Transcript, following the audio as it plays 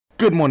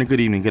Good morning, good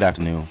evening, good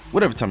afternoon,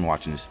 whatever time you're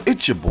watching this.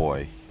 It's your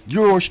boy,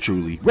 yours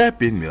truly,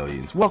 Rapping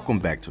Millions. Welcome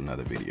back to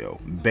another video.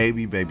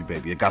 Baby,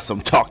 I got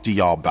something to talk to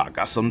y'all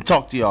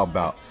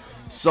about.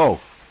 So,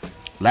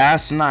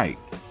 last night,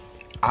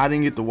 I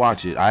didn't get to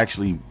watch it. I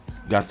actually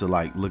got to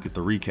look at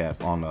the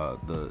recap on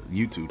the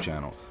YouTube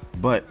channel.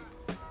 But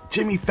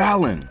Jimmy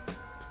Fallon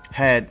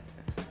had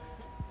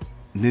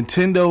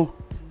Nintendo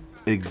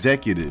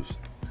executives,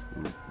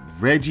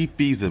 Reggie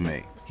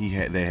Fils-Aimé.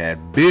 They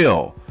had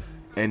Bill.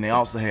 And they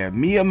also had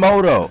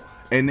Miyamoto,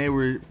 and they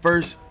were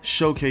first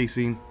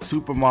showcasing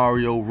Super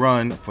Mario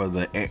Run for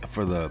the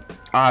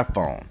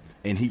iPhone,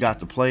 and he got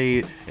to play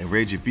it. And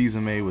Reggie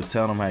Fils-Aimé was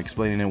telling him how,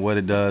 explaining it, what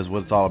it does,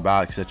 what it's all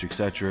about,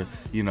 etc.,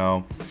 you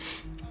know.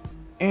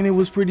 And it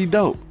was pretty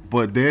dope.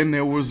 But then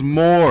there was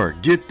more.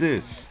 Get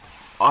this,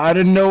 out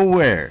of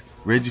nowhere,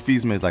 Reggie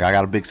Fils-Aimé like, "I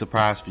got a big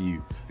surprise for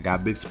you. I got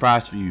a big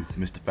surprise for you,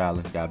 Mr.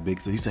 Fallon. Got a big."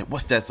 So he said,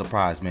 "What's that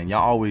surprise, man?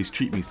 Y'all always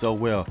treat me so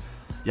well.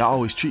 Y'all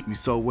always treat me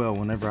so well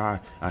whenever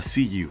I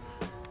see you."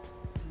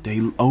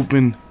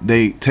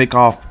 They take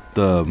off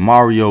the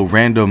Mario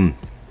random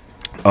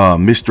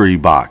mystery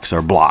box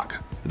or block.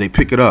 They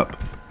pick it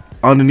up.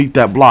 Underneath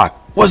that block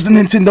was the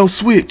Nintendo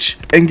Switch.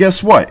 And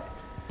guess what?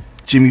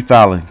 Jimmy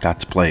Fallon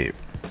got to play it.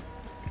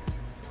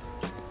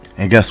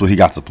 And guess what he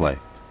got to play?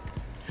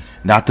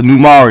 Not the new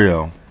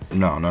Mario.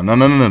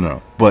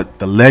 No. But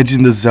The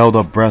Legend of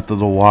Zelda Breath of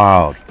the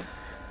Wild.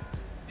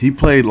 He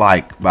played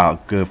about a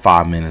good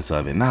 5 minutes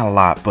of it. Not a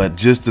lot, but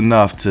just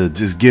enough to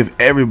just give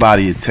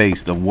everybody a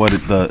taste of what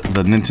the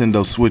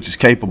Nintendo Switch is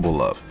capable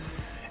of.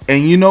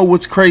 And you know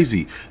what's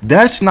crazy?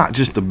 That's not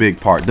just the big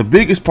part. The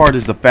biggest part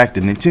is the fact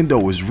that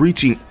Nintendo was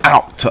reaching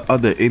out to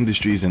other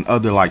industries and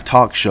other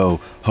talk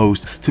show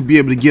hosts to be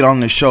able to get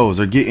on their shows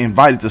or get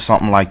invited to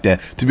something like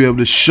that, to be able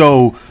to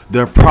show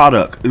their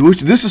product.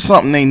 Which this is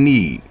something they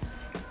need.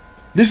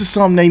 This is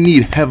something they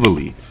need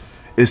heavily.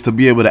 Is to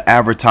be able to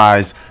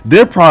advertise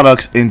their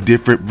products in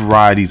different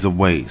varieties of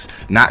ways,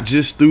 not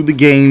just through the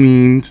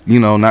gaming,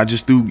 not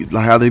just through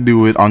how they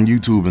do it on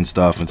YouTube and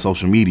stuff and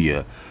social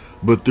media,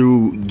 but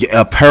through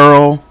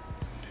apparel,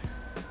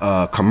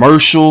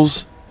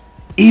 commercials,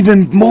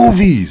 even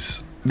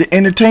movies, the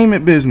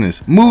entertainment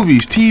business,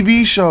 movies,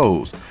 TV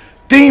shows,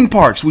 theme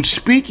parks. Which,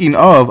 speaking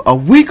of,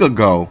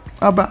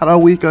 about a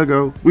week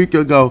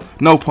ago,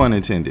 no pun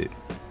intended.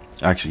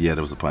 Actually, yeah,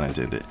 there was a pun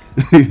intended.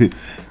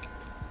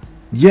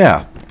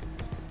 Yeah,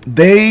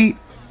 they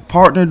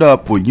partnered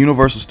up with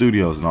Universal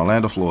Studios in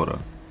Orlando, Florida,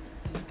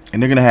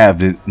 and they're going to have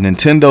the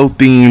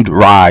Nintendo-themed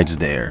rides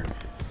there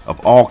of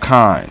all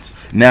kinds.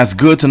 And that's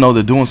good to know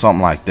they're doing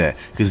something like that,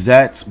 because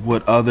that's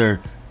what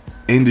other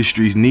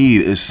industries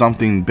need, is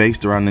something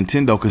based around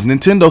Nintendo, because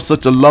Nintendo's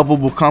such a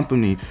lovable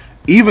company.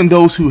 Even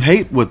those who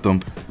hate with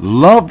them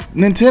love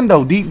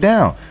Nintendo deep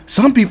down.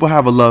 Some people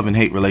have a love and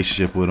hate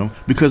relationship with them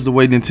because the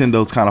way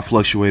Nintendo's kind of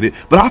fluctuated.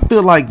 But I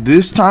feel like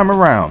this time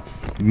around,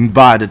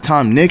 by the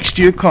time next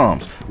year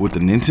comes with the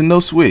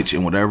Nintendo Switch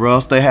and whatever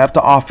else they have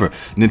to offer,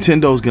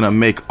 Nintendo's going to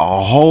make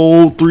a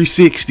whole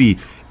 360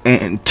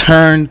 and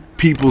turn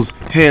people's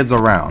heads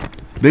around.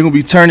 They're going to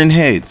be turning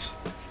heads.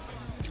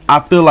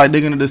 I feel like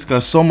they're going to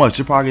discuss so much.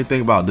 You're probably going to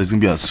think about there's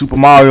going to be a Super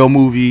Mario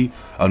movie,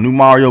 a new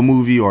Mario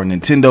movie, or a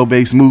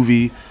Nintendo-based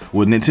movie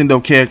with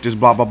Nintendo characters,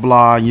 blah, blah,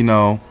 blah, It's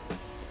going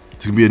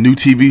to be a new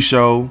TV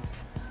show,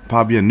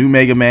 probably a new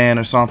Mega Man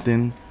or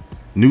something,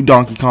 new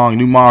Donkey Kong,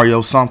 new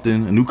Mario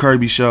something, a new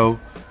Kirby show.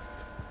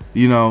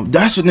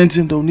 That's what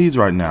Nintendo needs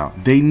right now.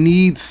 They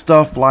need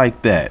stuff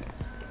like that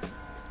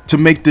to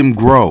make them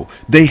grow.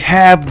 They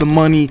have the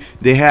money.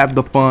 They have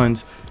the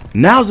funds.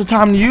 Now's the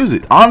time to use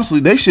it. Honestly,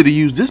 they should have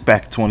used this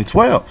back in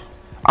 2012.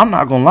 I'm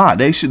not gonna lie.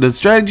 The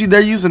strategy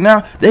they're using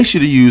now, they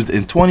should have used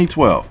in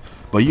 2012.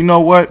 But you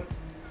know what?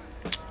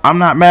 I'm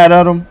not mad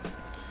at them.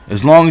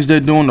 As long as they're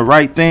doing the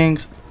right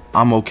things,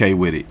 I'm okay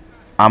with it.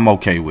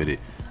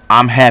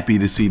 I'm happy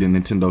to see that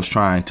Nintendo's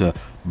trying to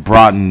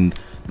broaden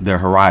their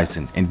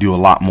horizon and do a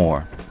lot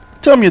more.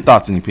 Tell me your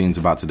thoughts and opinions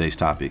about today's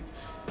topic.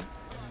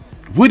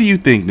 What do you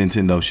think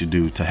Nintendo should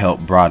do to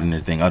help broaden their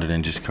thing, other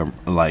than just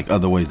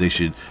other ways they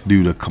should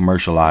do to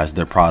commercialize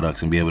their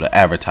products and be able to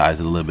advertise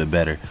it a little bit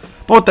better?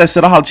 But with that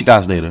said, I'll holler at you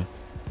guys later.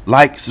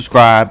 Like,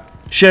 subscribe,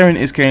 sharing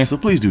is caring, so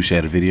please do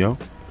share the video.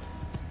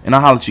 And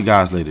I'll holler at you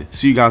guys later.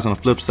 See you guys on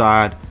the flip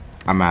side.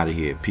 I'm out of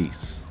here.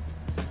 Peace.